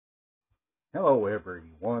Hello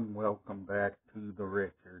everyone, welcome back to the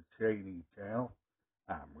Richard Cheney channel.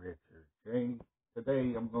 I'm Richard Cheney.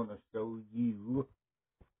 Today I'm going to show you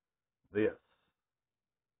this.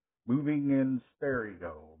 Moving in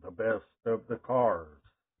Stereo, the best of the Cars.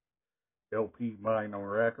 LP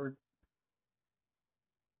vinyl record.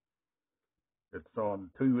 It's on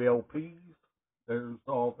 2 LPs. There's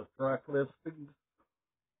all the track listings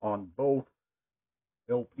on both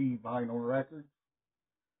LP vinyl records.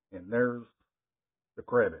 And there's the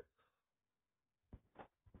credits.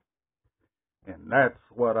 And that's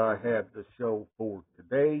what I had to show for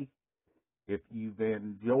today. If you've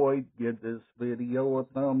enjoyed, give this video a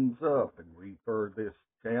thumbs up and refer this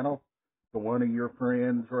channel to one of your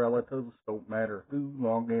friends, relatives, don't matter who,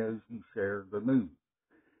 long as you share the news.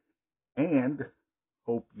 And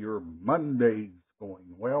hope your Monday's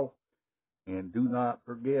going well. And do not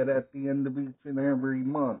forget, at the end of each and every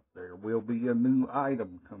month, there will be a new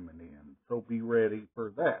item coming in. So be ready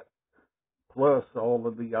for that. Plus all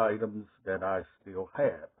of the items that I still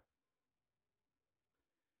have.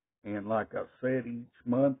 And like I said, each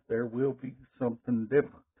month there will be something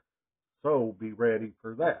different. So be ready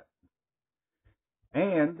for that.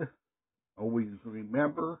 And always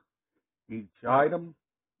remember, each item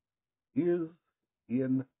is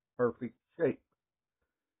in perfect shape.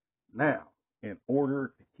 Now, in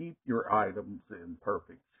order to keep your items in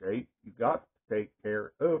perfect shape, you got to take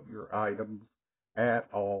care of your items at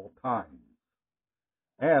all times.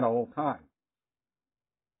 At all times.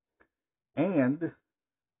 And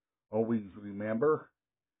always remember,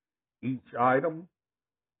 each item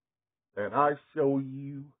that I show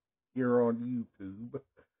you here on YouTube,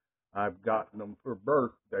 I've gotten them for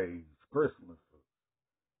birthdays, Christmases,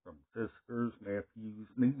 from sisters, nephews,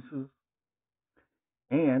 nieces,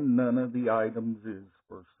 and none of the items is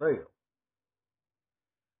for sale.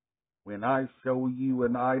 When I show you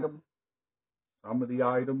an item, some of the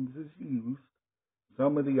items is used,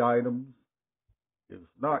 some of the items is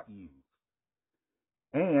not used.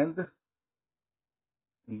 And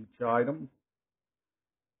each item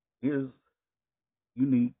is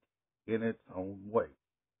unique in its own way.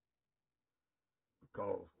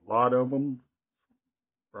 Because a lot of them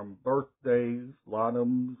from birthdays, a lot of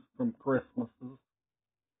them from Christmases,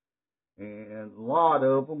 and a lot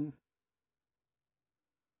of them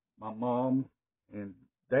my mom and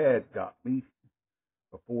dad got me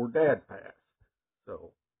before dad passed.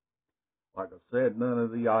 So, like I said, none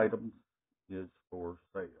of the items is for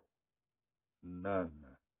sale. None.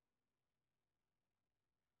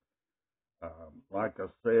 Like I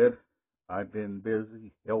said, I've been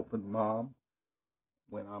busy helping Mom.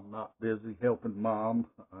 When I'm not busy helping Mom,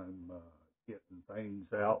 I'm getting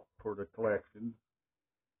things out for the collection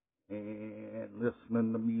and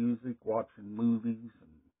listening to music, watching movies,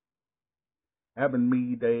 and having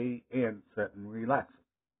me day and sitting relaxing.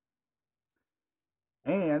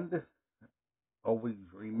 And always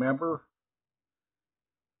remember,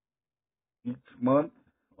 each month,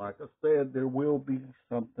 like I said, there will be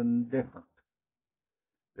something different.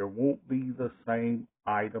 There won't be the same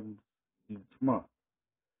items each month.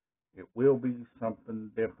 It will be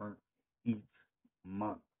something different each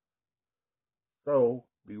month. So,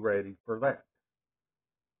 be ready for that.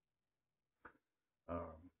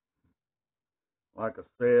 Like I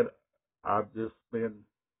said, I've just been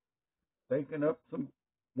thinking up some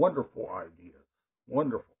wonderful ideas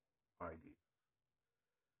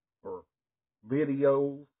for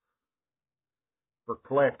videos, for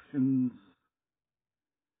collections,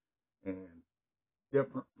 and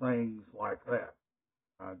different things like that.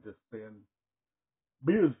 I've just been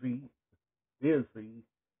busy, and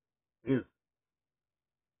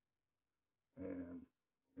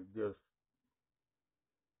it just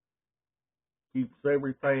keeps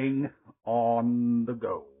everything on the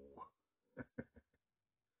go.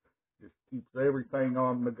 Just keeps everything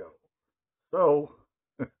on the go. So,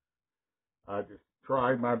 I just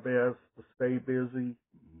try my best to stay busy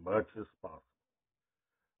much as possible.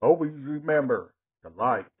 Always remember to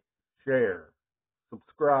like, share,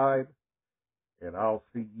 subscribe, and I'll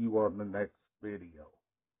see you on the next video.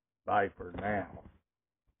 Bye for now.